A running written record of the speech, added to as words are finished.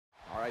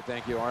right,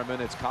 thank you,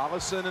 Armin. It's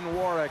Collison and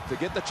Warwick to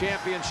get the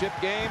championship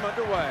game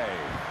underway.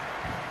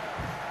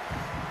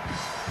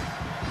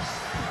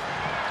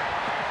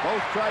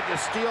 Both tried to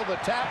steal the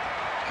tap.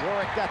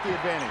 Warwick got the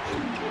advantage.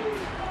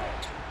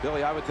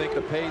 Billy, I would think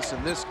the pace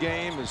in this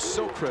game is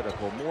so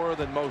critical, more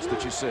than most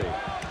that you see.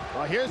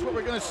 Well, here's what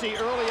we're going to see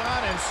early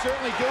on, and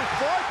certainly Duke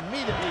Ford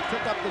immediately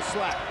took up the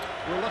slack.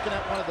 We're looking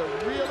at one of the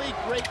really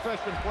great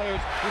freshman players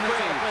who knows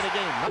how to play the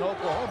game in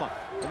Oklahoma,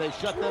 and they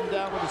shut them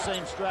down with the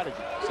same strategy.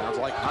 Sounds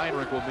like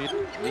Heinrich will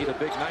need a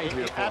big night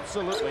here.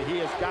 Absolutely. He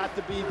has got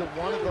to be the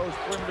one of those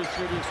perimeter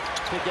shooters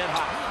to get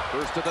hot.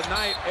 First of the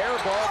night, air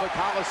ball, but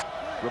Collison,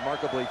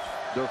 remarkably,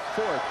 their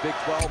fourth Big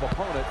 12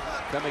 opponent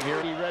coming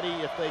here. Be ready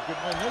if they could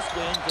win this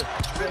game to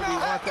say we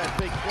want that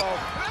Big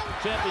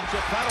 12 championship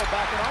title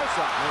back in our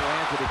side.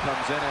 Anthony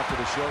comes in after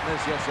the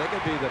shortness. Yes, they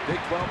could be the Big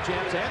 12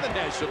 champs and the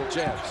national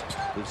champs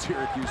if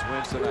Syracuse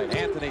wins tonight.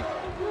 Anthony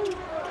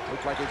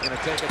looks like he's going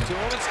to take it to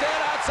him instead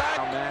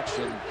outside.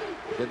 Match and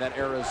in that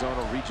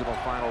Arizona regional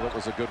final, that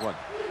was a good one.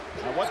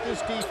 Now what this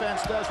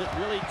defense does, it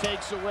really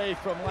takes away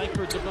from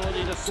Langford's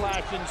ability to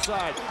slash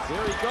inside.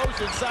 There he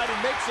goes inside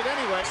and makes it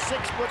anyway.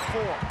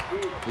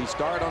 6'4". He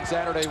started on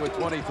Saturday with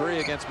 23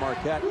 against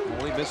Marquette.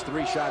 Only missed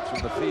 3 shots from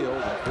the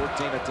field and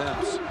 14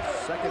 attempts.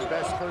 Second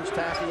best first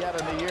half he had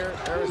in the year,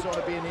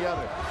 Arizona being the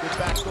other. Good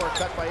backdoor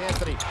cut by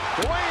Anthony.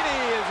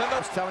 Delaney is in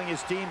the... telling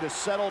his team to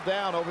settle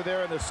down over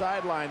there on the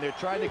sideline. They're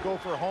trying to go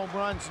for home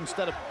runs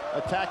instead of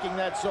attacking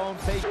that zone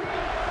pace.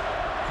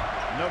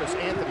 Notice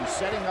Anthony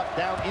setting up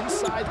down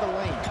inside the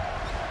lane.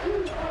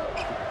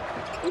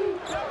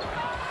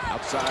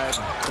 Outside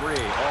 3.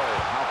 Oh,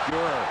 how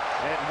pure.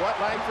 And what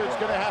Langford's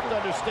going to have to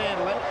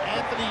understand,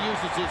 Anthony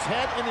uses his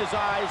head and his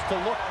eyes to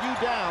look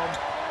you down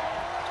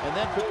and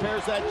then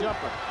prepares that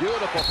jumper.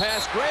 Beautiful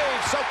pass.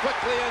 Graves so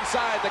quickly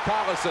inside the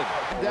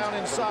Collison. Down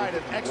inside,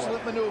 an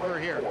excellent maneuver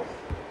here.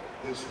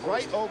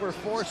 Right over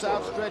Force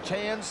outstretched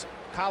hands.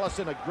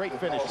 Collison, a great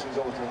finish.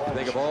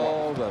 Think of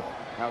all the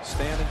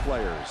outstanding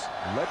players,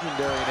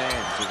 legendary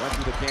names who went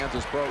through the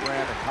Kansas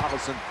program, and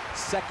Collison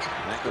second.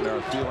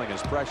 McNamara feeling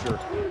his pressure.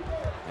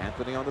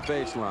 Anthony on the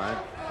baseline,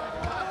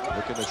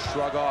 looking to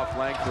shrug off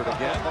Langford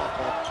again.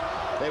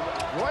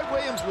 Roy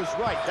Williams was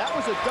right. That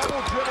was a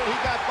double dribble. He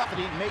got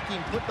bucketed. He'd make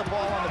him put the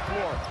ball on the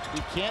floor. He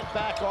can't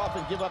back off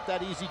and give up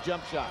that easy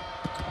jump shot.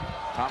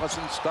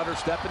 Collison stutter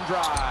step and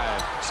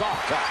drive.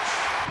 Soft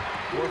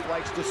touch. Worth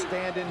likes to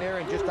stand in there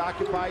and just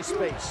occupy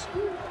space.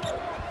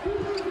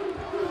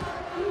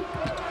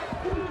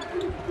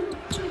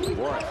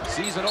 Warwick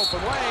sees an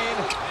open lane.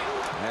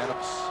 And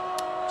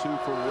it's 2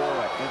 for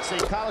Warwick. And say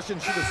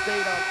Collison should have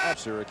stayed on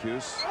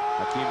Syracuse.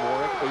 Hakeem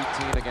Warwick,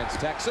 18 against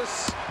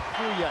Texas.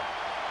 Through yet.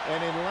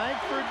 And in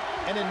Langford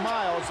and in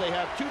Miles, they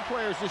have 2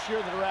 players this year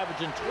that are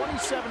averaging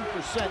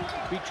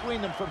 27%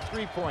 between them from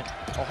three-point.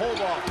 A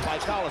hold-off by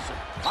Collison.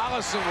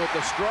 Collison with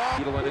the strong.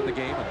 Edelin in the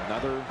game,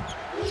 another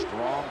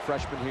strong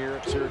freshman here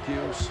at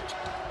Syracuse.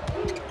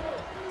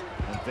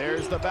 And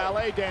there's the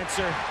ballet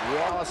dancer.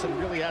 Collison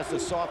really has the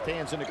soft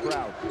hands in the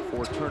crowd.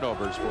 4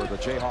 turnovers for the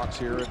Jayhawks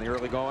here in the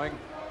early going.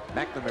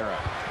 McNamara,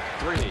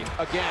 3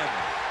 again.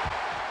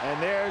 And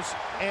there's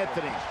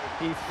Anthony.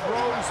 He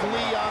throws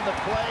Lee on the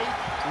play.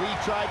 Lee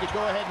tried to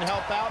go ahead and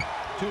help out.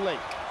 Too late.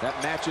 That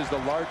matches the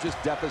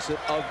largest deficit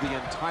of the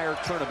entire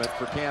tournament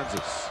for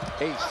Kansas.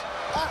 8.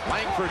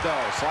 Langford,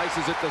 though,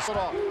 slices it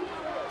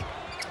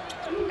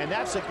and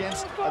that's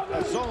against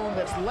a zone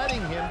that's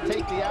letting him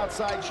take the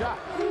outside shot.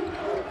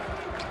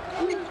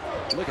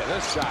 Look at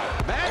this shot.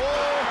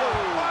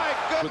 Oh,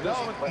 my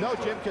goodness. No,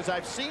 Jim, because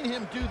I've seen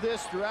him do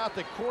this throughout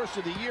the course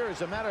of the year.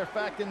 As a matter of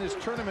fact, in this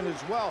tournament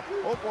as well.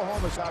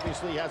 Oklahoma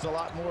obviously has a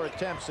lot more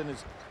attempts and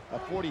is a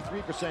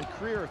 43%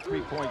 career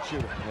three-point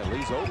shooter. Yeah,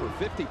 Lee's over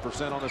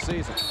 50% on the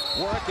season.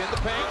 Warwick in the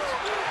paint.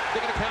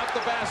 They're going to count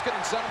the basket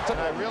and send him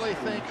to... I really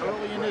think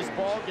early in this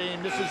ball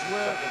game, this is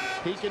where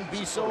he can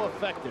be so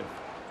effective.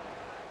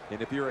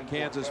 And if you're a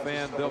Kansas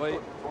fan, Billy,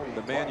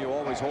 the man you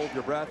always hold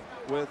your breath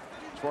with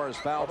as far as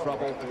foul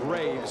trouble,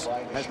 Graves,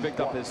 has picked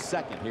up his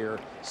second here,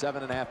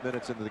 7.5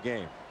 minutes into the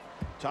game.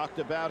 Talked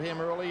about him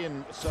early,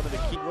 and some of the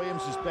key.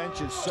 Williams'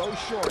 bench is so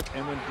short,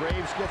 and when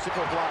Graves gets it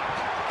for block.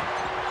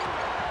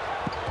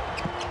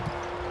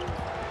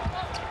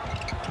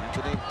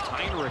 Anthony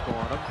Heinrich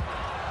on him.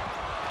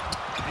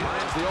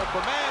 Finds the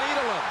open man,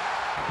 Edelin.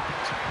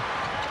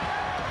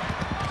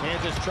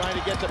 Kansas trying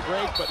to get the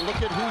break, but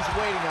look at who's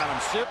waiting on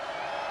him.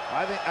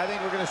 I think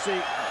we're going to see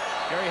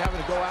Harry having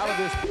to go out of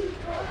this.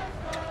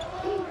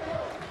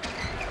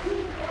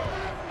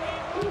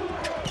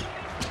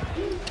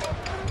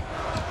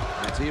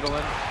 That's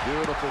Edelin.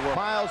 Beautiful work.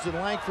 Miles and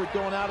Langford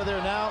going out of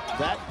there now.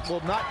 That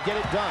will not get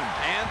it done.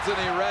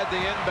 Anthony read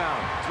the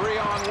inbound.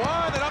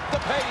 3-on-1 and up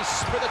the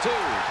pace for the 2.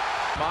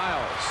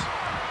 Miles.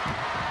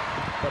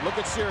 But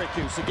look at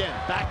Syracuse again,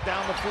 back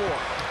down the floor.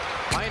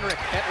 Heinrich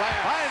at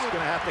last. Heinrich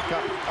going to have to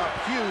come up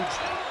huge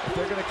if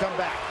they're going to come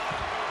back.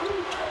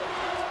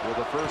 Will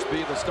the first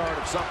be the start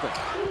of something?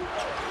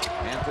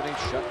 Anthony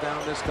shut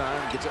down this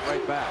time, gets it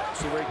right back.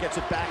 See where he gets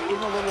it back in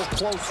a little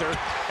closer,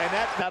 and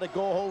that's how to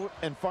go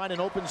and find an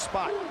open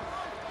spot.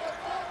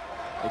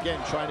 Again,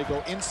 trying to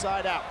go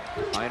inside out.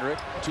 Heinrich,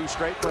 2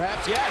 straight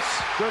perhaps. Yes!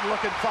 Good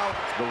looking foul.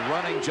 The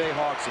running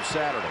Jayhawks of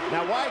Saturday.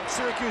 Now, why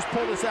Syracuse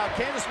pulled this out?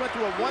 Kansas went to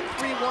a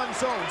 1-3-1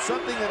 zone,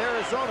 something that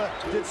Arizona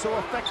did so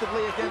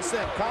effectively against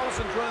them.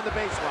 Collison's running the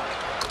baseline.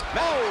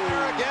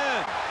 There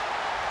again.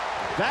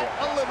 That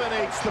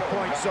eliminates the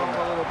point zone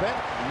a little bit.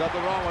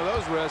 Nothing wrong with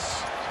those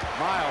wrists.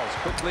 Miles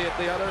quickly at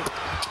the other.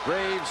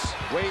 Graves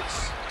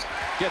waits,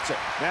 gets it.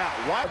 Now,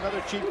 why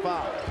another cheap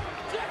foul?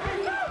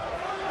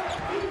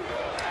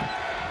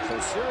 So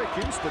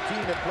Syracuse, the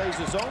team that plays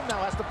the zone,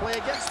 now has to play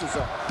against the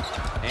zone.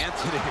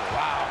 Anthony,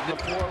 wow. On the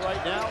floor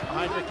right now,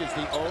 Heinrich is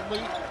the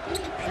only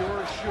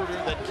pure shooter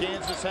that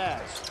Kansas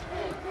has.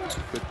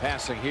 Good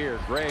passing here.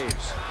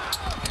 Graves.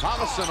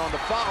 Thomason on the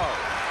follow.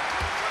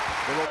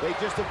 They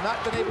just have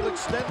not been able to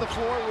extend the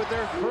floor with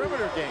their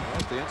perimeter game.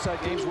 Yes, the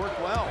inside games work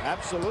well.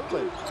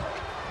 Absolutely.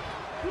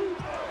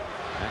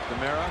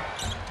 McNamara.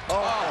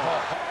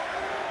 Oh.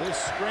 This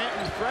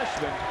Scranton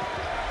freshman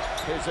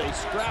is a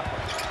scrapper.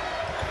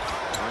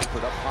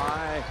 Langford up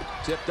high,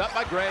 tipped up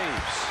by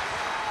Graves.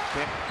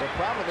 The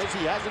problem is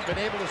he hasn't been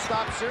able to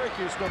stop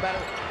Syracuse no matter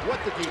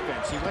what the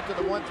defense. He went to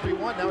the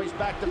 1-3-1, now he's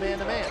back to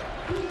man-to-man.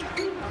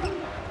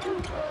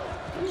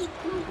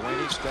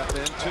 Delaney step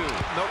in, 2.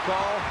 No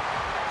call.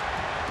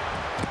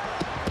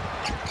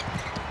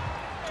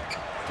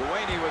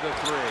 Delaney with a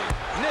 3.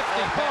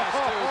 Nifty pass, too.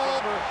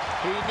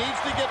 He needs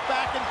to get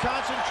back in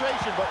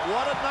concentration, but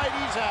what a night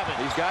he's having.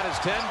 He's got his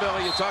 10,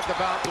 Billy. You talked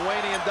about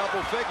Delaney in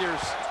double figures.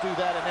 Do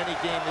that in any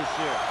game this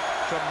year.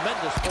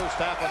 Tremendous first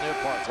half on their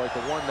part. Like the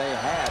one they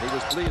had. He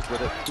was pleased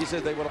with it. He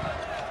said they would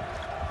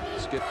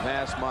have skip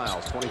past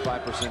Miles,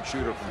 25%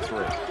 shooter from 3.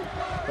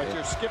 But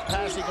you're skip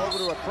passing over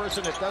to a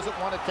person that doesn't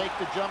want to take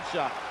the jump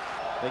shot.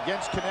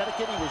 Against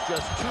Connecticut, he was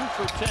just 2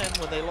 for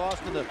 10 when they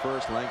lost in the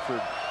first.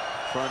 Langford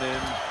front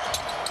end,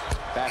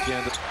 back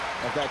end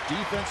of that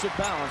defensive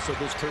balance of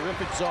this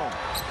terrific zone.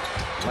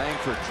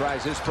 Langford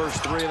tries his first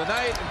 3 of the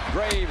night.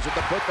 Graves at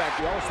the putback.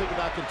 You always think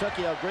about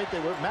Kentucky, how great they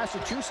were.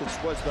 Massachusetts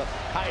was the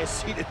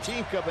highest seeded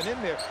team coming in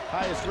there.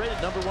 Highest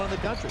rated, #1 in the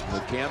country.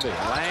 It can be.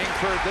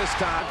 Langford this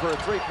time for a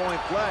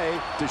 3-point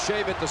play to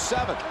shave it to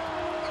 7.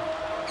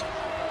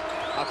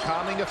 A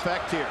calming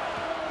effect here.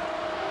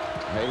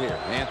 Hey here,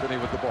 Anthony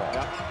with the ball.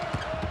 Yep.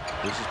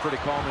 This is pretty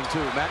calming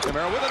too.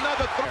 McNamara with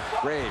another 3.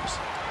 Graves.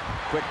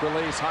 Quick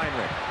release,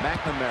 Heinrich.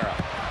 McNamara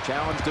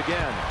challenged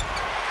again.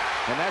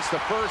 And that's the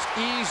first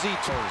easy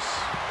toss.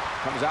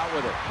 Comes out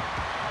with it.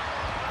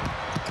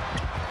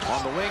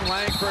 On the wing,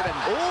 Langford, and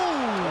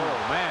oh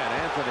man,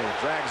 Anthony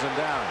drags him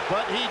down.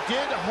 But he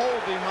did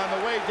hold him on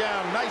the way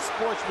down. Nice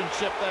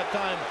sportsmanship that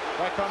time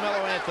by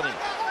Carmelo Anthony.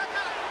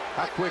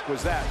 How quick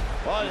was that?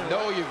 Well, you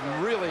know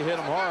you've really hit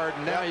him hard,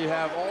 and now you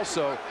have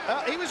also...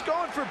 he was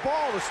going for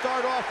ball to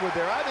start off with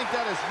there. I think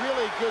that is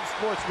really good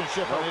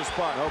sportsmanship on his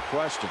part. No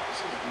question.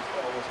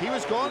 He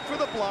was going for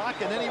the block,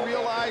 and then he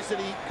realized that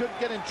he could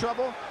get in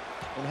trouble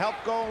and help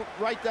go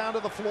right down to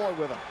the floor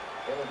with him.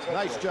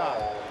 Nice job.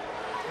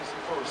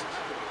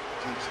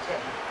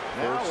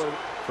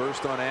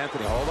 First on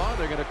Anthony. Hold on,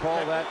 they're going to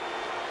call that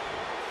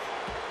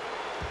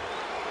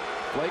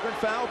flagrant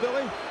foul,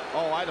 Billy?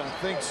 Oh, I don't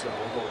think so.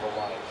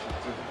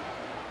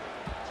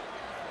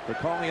 They're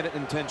calling it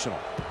intentional.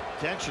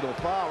 Intentional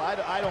foul.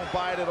 I don't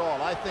buy it at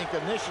all. I think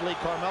initially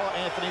Carmelo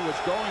Anthony was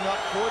going up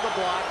for the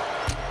block,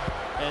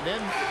 and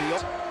then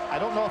I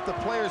don't know if the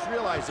players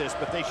realize this,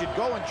 but they should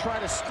go and try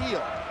to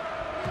steal.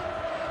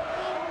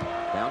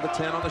 Down to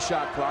 10 on the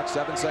shot clock,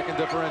 7-second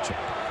differential.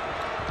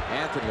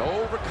 Anthony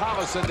over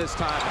Collison this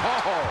time.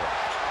 Oh!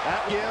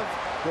 That give,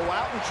 go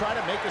out and try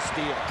to make a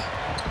steal.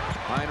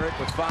 Heinrich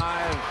with 5.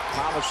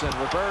 Collison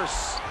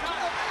reverse.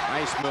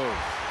 Nice move.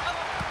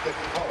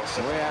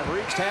 We have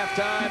reached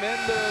halftime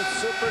in the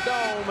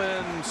Superdome,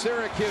 and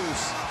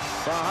Syracuse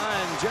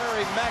behind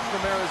Jerry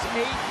McNamara's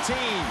 18.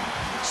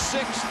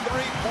 6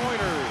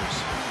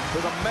 3-pointers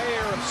for the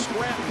mayor of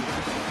Scranton.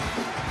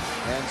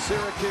 And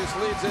Syracuse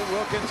leads it.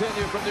 Will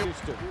continue from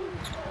Houston.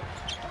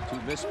 2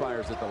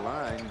 misfires at the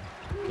line.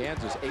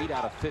 Kansas 8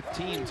 out of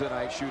 15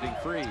 tonight shooting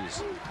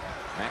frees.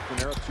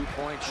 McNamara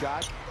 2-point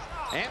shot.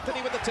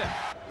 Anthony with the tip.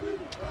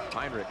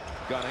 Heinrich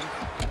gunning.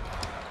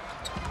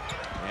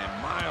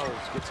 And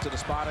Miles gets to the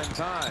spot in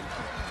time.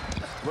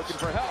 Looking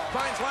for help.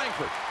 Finds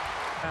Langford.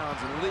 Pounds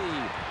and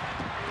lead.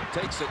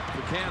 Takes it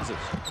for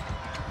Kansas.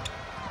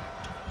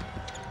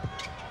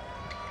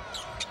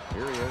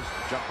 Here he is.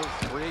 Jumper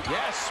 3.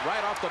 Yes,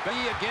 right off the B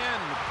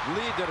again.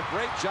 Lee did a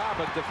great job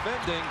of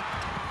defending.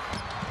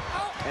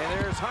 And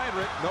there's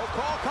Heinrich. No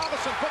call.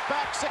 Collison put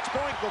back.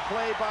 6-point. Good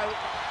play by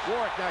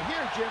Warwick. Now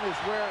here, Jim, is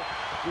where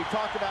we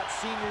talked about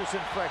seniors and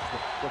freshmen.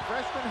 The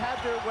freshmen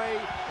had their way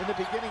in the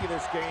beginning of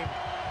this game.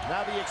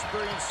 Now the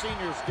experienced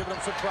seniors giving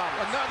them some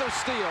problems. Another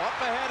steal. Up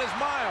ahead is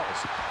Miles.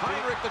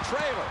 Heinrich the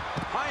trailer.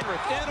 Heinrich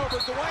in over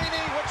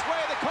Delaney. Which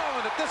way are they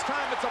calling it? This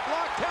time it's a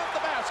block. Count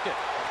the basket.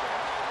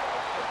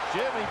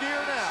 Jimmy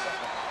Deere now.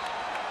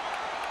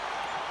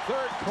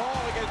 Third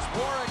call against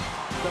Warwick.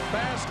 The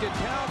basket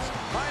counts.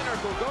 Heinrich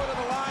will go to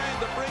the line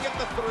to bring it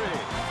to 3.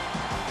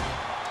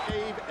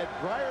 Gave at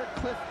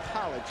Briarcliff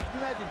College. Can you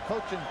imagine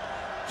coaching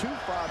two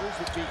fathers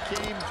that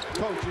became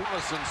coaches?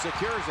 Allison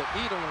secures it.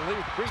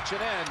 Edelman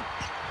reaching in.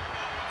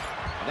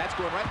 And that's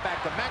going right back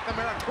to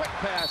McNamara. Quick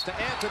pass to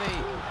Anthony.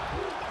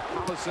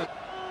 Allison.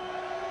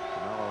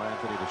 Carmelo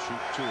Anthony to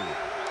shoot two.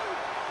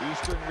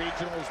 Eastern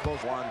Regionals,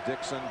 both. Juan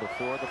Dixon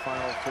before the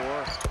Final Four.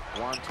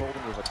 Juan told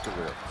him of his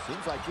career.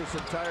 Seems like this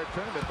entire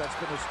tournament, that's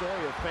been a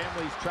story of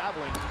families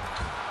traveling.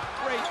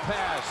 Great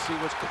pass. He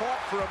was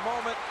caught for a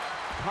moment.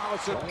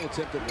 Collison only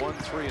attempted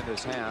 1-3 in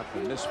this half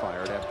and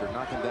misfired after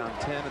knocking down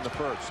 10 in the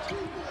first.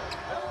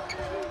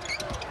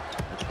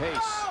 And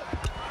Pace.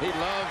 He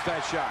loves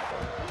that shot.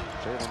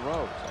 Jalen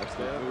Rose.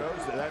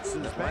 That's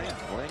his man.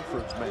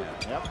 Langford's man.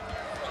 Yep.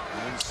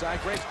 And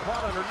inside, Graves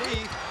caught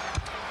underneath.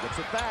 Gets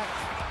it back.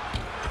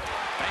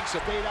 Banks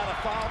a Stayed out of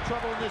foul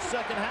trouble in this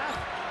second half.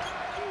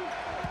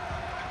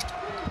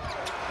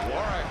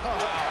 Warren. Oh,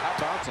 wow. How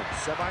about some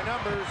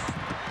Semi-numbers.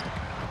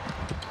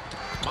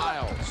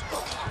 Miles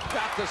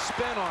got the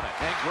spin on it.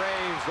 And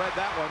Graves read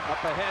that one up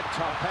ahead.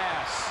 Tough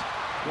pass.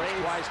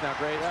 Graves twice now.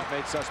 Graves has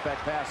made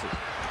suspect passes.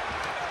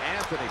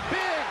 Anthony,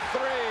 big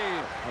three.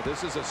 Well,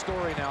 this is a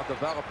story now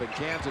developing.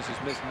 Kansas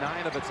has missed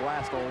 9 of its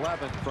last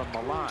 11 from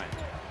the line.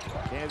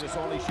 Kansas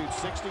only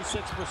shoots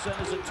 66%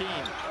 as a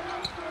team.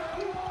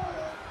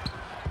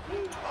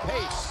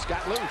 Pace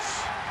got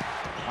loose.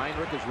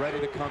 Heinrich is ready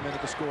to come in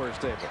at the scorer's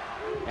table.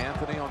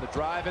 Anthony on the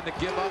drive and to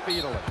give up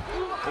Edelman.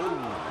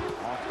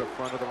 Ooh, off the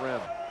front of the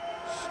rim.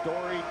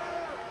 Storied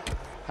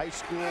high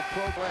school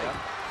pro play. Yep.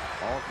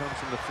 All comes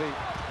from the feet.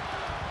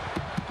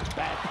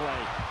 Bad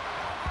play.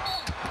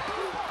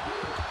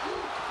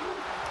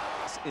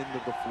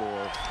 Into the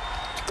floor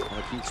on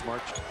a Keith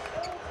Smart.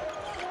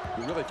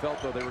 You really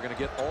felt, though, they were going to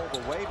get all the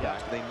way back.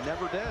 They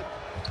never did.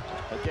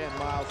 Again,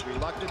 Miles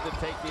reluctant to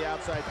take the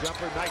outside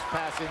jumper. Nice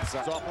pass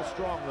inside. It's awful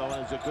strong, though,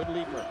 and he's a good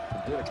leaper.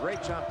 Did a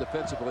great job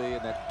defensively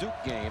in that Duke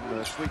game,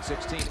 the Sweet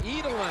 16.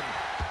 Edelman.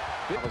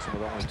 Allison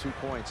with only 2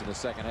 points in the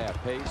second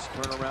half. Pace,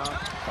 turnaround,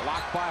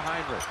 blocked by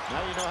Heinrich.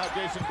 Now you know how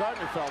Jason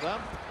Gardner felt, huh?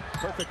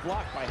 Perfect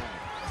block by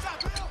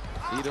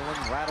Heinrich.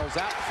 Edelman rattles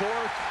out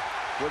fourth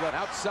with an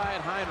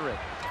outside Heinrich.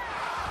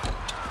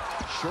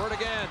 Short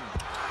again.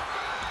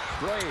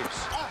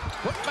 Graves.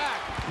 Put back.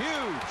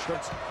 Huge.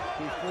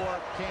 Before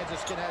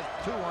Kansas can have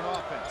 2 on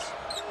offense.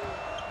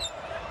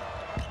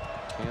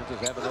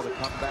 Kansas have another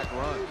comeback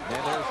run.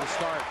 And there's the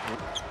start.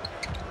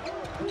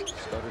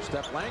 Stutter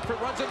step.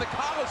 Langford runs into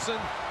Collison.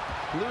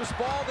 Loose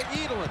ball to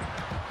Edelman.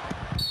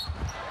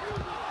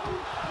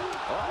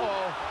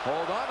 Uh-oh.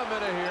 Hold on a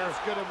minute here. It's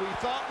gonna, we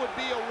thought would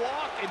be a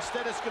walk.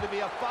 Instead, it's going to be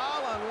a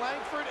foul on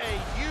Langford.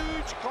 A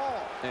huge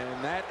call.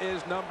 And that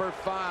is number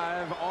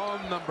 5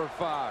 on number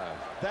 5.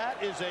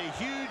 That is a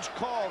huge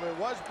call. There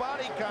was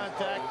body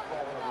contact.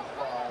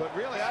 But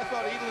really, I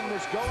thought Edelman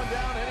was going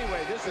down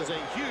anyway. This is a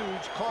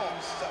huge call.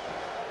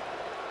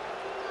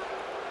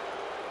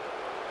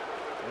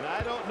 And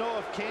I don't know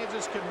if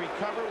Kansas can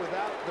recover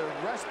without the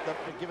rest of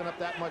them giving up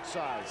that much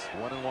size.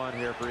 1-1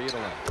 here for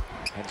Edelman.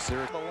 And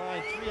Syracuse. The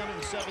line,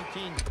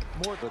 317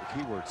 more. For the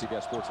keyword,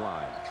 CBS Sports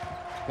Line.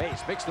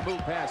 Pace makes the move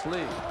past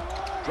Lee.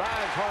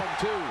 Drives home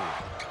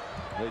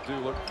two. They do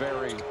look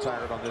very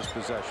tired on this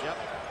possession. Yep.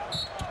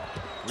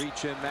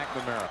 Reach in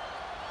McNamara.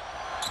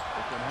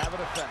 It can have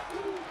an effect.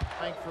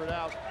 Langford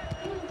out.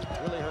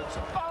 Really hurts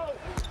him. Oh!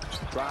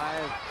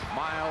 Drive.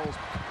 Miles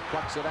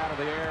plucks it out of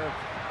the air.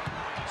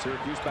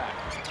 Syracuse back.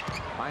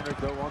 Heinrich,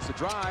 though, wants to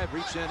drive.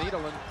 Reach in,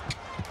 Edelman.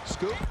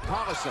 Scoop.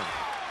 Collison.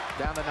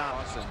 Down to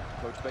Collison.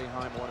 Coach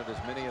Boeheim wanted as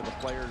many of the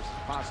players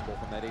possible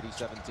from that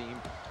 87 team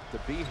to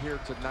be here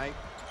tonight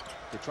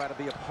to try to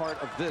be a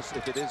part of this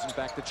if it is, in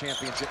fact, the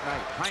championship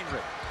night.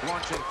 Heinrich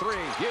launching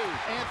three. Huge.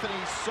 Anthony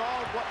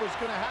saw what was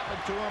going to happen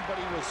to him, but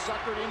he was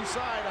suckered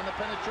inside on the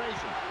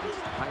penetration.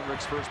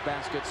 Heinrich's first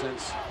basket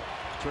since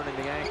turning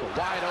the ankle.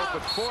 Wide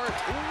open fourth.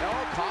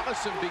 Oh,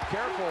 Collison, be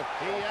careful.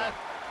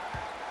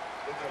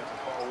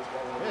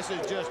 This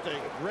is just a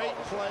great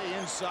play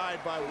inside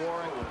by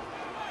Warren.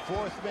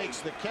 Fourth makes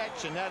the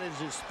catch, and that is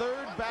his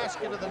 3rd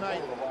basket of the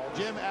night,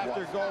 Jim,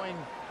 after going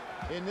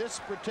in this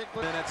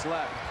particular... Minutes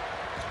left.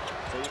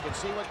 So you can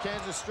see what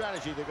Kansas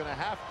strategy. They're going to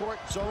half-court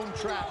zone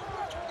trap.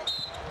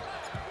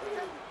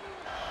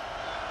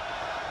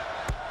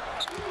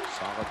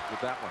 Solid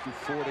with that one.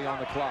 2:40 on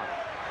the clock.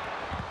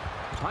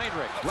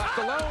 Heinrich left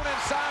alone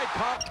inside.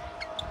 Pop.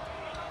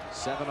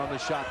 7 on the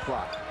shot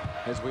clock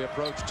as we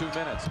approach 2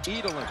 minutes.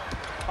 Edelman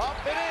up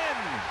and in.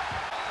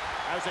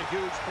 That was a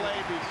huge play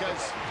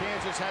because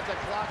Kansas had the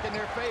clock in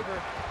their favor.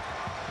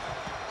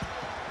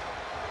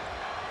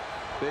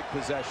 Big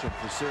possession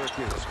for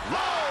Syracuse.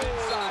 Low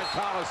inside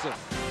Collison.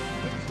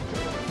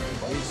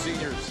 These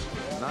seniors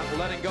not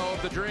letting go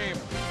of the dream.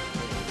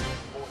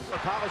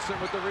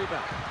 Collison with the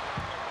rebound.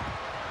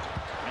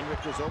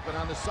 Heinrich was open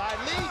on the side.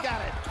 Lee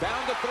got it.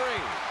 Down to 3.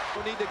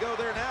 We'll need to go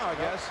there now, I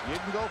guess. You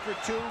can go for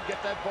 2.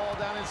 Get that ball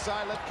down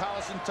inside. Let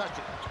Collison touch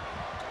it.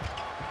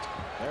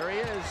 There he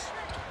is.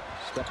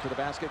 Step to the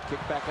basket. Kick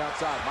back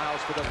outside.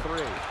 Miles for the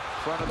 3.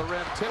 Front of the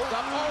rim. Tipped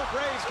up. Oh,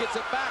 Graves gets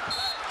it back.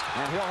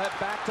 And he'll head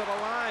back to the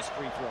line.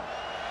 Free throw.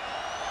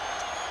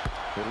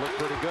 It looked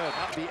pretty good.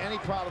 Not be any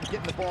problem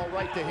getting the ball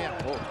right to him.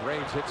 Oh,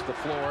 Graves hits the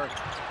floor.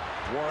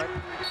 Warwick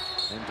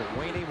and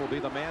Dewaney will be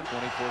the man.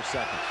 24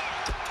 seconds.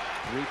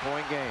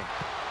 3-point game.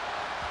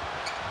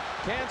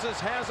 Kansas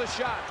has a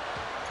shot.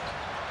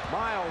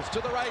 Miles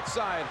to the right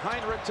side.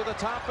 Heinrich to the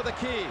top of the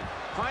key.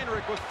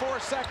 Heinrich with 4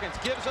 seconds.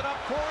 Gives it up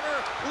corner.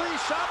 Lee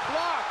shot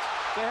blocked.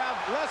 They have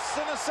less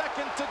than a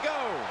second to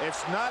go.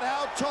 It's not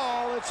how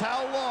tall, it's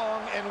how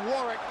long, and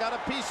Warwick got a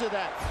piece of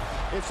that.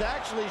 It's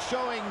actually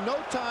showing no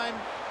time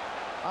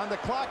on the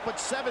clock, but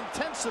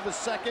 7/10 of a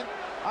second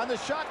on the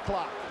shot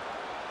clock.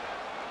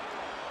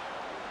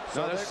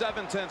 So there's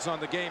 7/10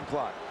 on the game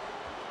clock.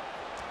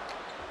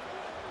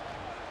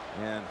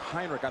 And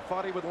Heinrich, I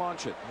thought he would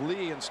launch it.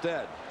 Lee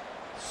instead.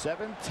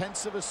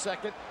 7/10 of a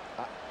second.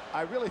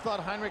 I really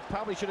thought Heinrich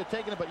probably should have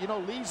taken it, but you know,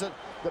 Lee's the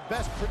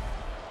best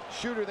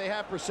shooter they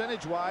have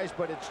percentage-wise,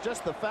 but it's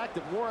just the fact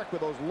that Warwick,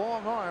 with those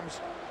long arms,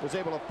 was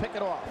able to pick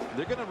it off.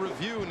 They're going to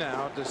review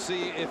now to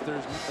see if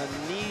there's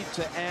a need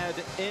to add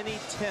any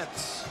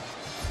tenths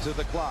to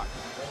the clock.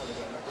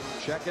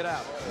 Check it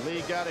out.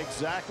 Lee got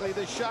exactly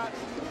the shot.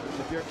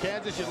 If you're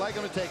Kansas, you'd like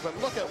him to take, but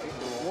look at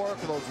Warwick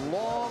with those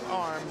long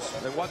arms.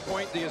 At what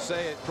point do you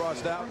say it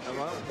crossed out?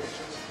 Well,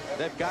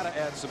 they've got to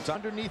add some time.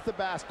 Underneath the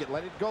basket,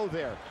 let it go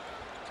there.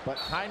 But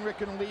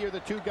Heinrich and Lee are the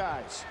two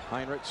guys.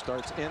 Heinrich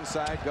starts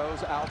inside,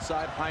 goes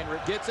outside.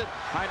 Heinrich gets it.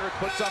 Heinrich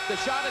puts up the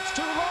shot. It's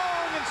too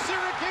long, and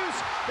Syracuse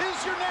is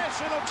your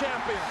national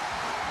champion.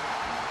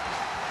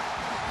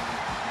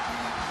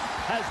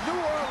 Has New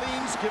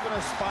Orleans given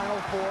us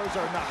Final Fours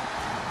or not?